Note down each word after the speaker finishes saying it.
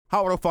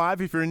Hot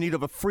 105, if you're in need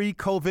of a free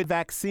COVID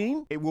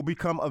vaccine, it will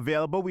become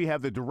available. We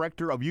have the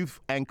Director of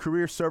Youth and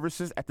Career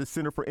Services at the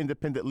Center for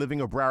Independent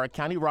Living of Broward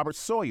County, Robert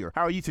Sawyer.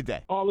 How are you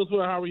today? All is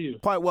well. How are you?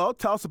 Quite well.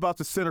 Tell us about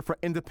the Center for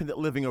Independent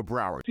Living of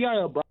Broward.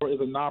 CIL Broward is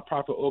a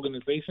nonprofit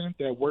organization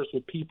that works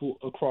with people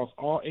across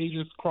all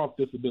ages, across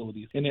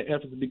disabilities, in their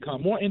efforts to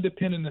become more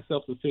independent and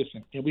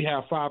self-sufficient. And we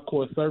have 5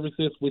 core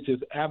services, which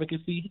is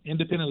advocacy,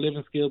 independent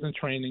living skills and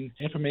training,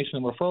 information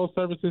and referral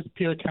services,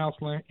 peer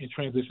counseling, and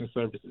transition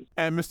services.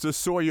 And Mr.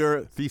 Sawyer,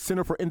 the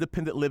Center for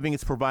Independent Living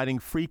is providing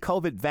free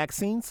COVID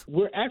vaccines?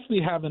 We're actually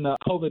having a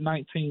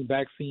COVID-19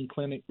 vaccine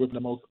clinic with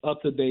the most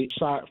up-to-date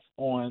shots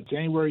on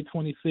January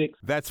 26th.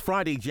 That's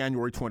Friday,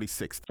 January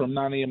 26th. From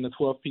 9 a.m. to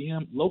 12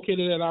 p.m.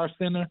 Located at our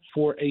center,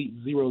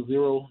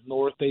 4800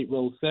 North State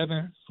Road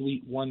 7,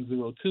 Suite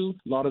 102,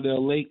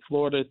 Lauderdale Lakes,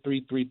 Florida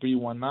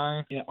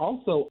 33319. And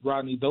also,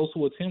 Rodney, those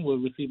who attend will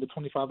receive a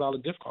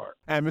 $25 gift card.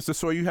 And Mr.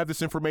 Sawyer, you have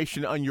this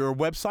information on your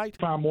website?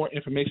 Find more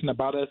information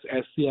about us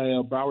at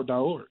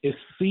cilbroward.org. It's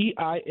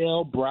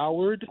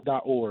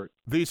cilbroward.org.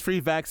 These free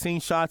vaccine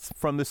shots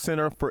from the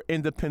Center for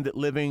Independent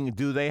Living,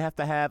 do they have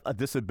to have a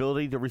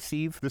disability to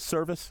receive the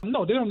service?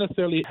 No, they don't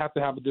necessarily have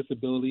to have a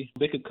disability.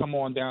 They could come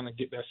on down and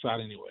get that shot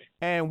anyway.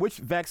 And which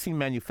vaccine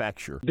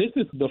manufacturer? This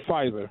is the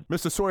Pfizer.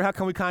 Mr. Sawyer, how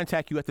can we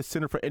contact you at the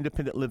Center for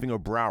Independent Living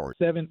of Broward?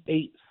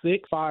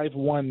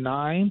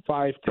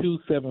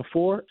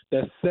 786-519-5274.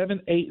 That's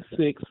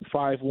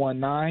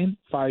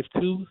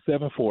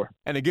 786-519-5274.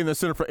 And again, the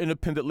Center for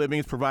Independent Living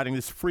is providing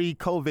this free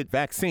COVID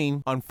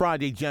vaccine on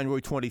Friday,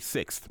 January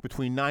 26th,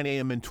 between 9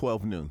 a.m. and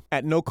 12 noon,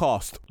 at no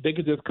cost. They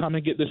could just come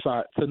and get the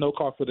shot to no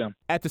cost for them.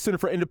 At the Center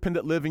for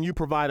Independent Living, you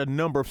provide a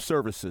number of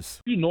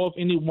services. You know of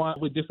anyone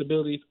with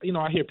disabilities?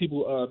 I hear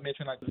people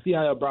mention like the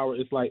CIL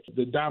Broward is like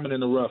the diamond in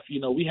the rough.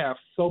 We have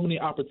so many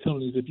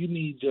opportunities. If you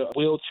need your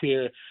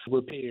wheelchair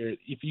repaired,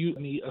 if you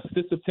need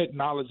assistive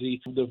technology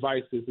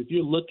devices, if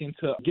you're looking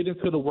to get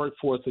into the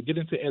workforce or get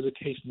into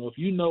education, or if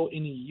you know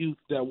any youth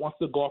that wants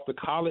to go off to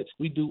college,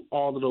 we do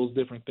all of those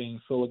different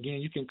things. So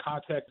again, you can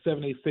contact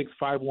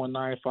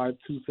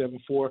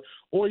 786-519-5274,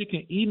 or you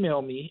can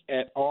email me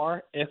at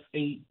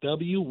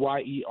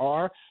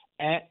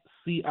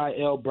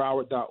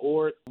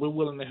rsawer@cilbroward.org. We're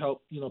willing to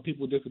help,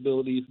 people with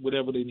disabilities,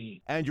 whatever they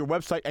need. And your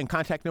website and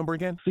contact number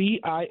again?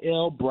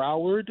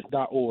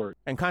 cilbroward.org.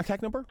 And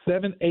contact number?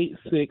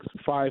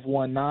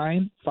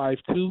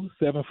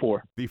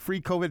 786-519-5274. The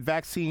free COVID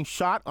vaccine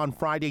shot on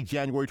Friday,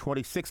 January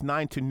 26,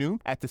 9 to noon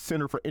at the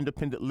Center for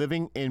Independent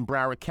Living in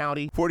Broward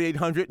County,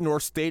 4800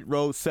 North State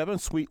Road 7,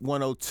 Suite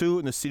 102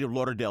 in the city of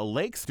Lauderdale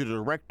Lakes. To the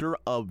Director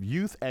of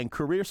Youth and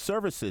Career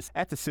Services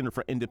at the Center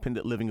for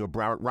Independent Living of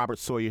Broward, Robert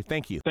Sawyer.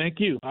 Thank you.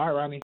 Thank you. All right,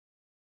 Rodney.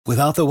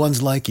 Without the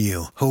ones like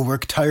you, who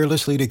work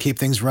tirelessly to keep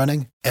things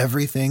running,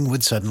 everything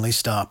would suddenly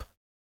stop.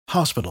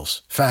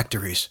 Hospitals,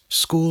 factories,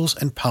 schools,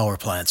 and power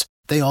plants,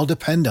 they all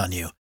depend on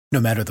you. No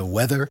matter the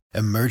weather,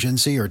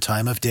 emergency, or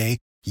time of day,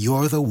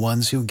 you're the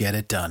ones who get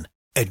it done.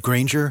 At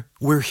Grainger,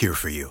 we're here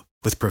for you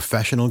with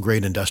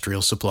professional-grade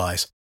industrial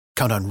supplies.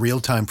 Count on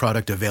real-time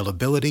product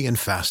availability and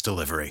fast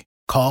delivery.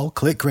 Call,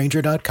 click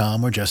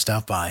Grainger.com, or just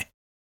stop by.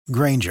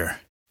 Grainger,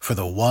 for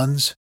the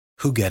ones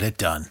who get it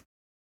done.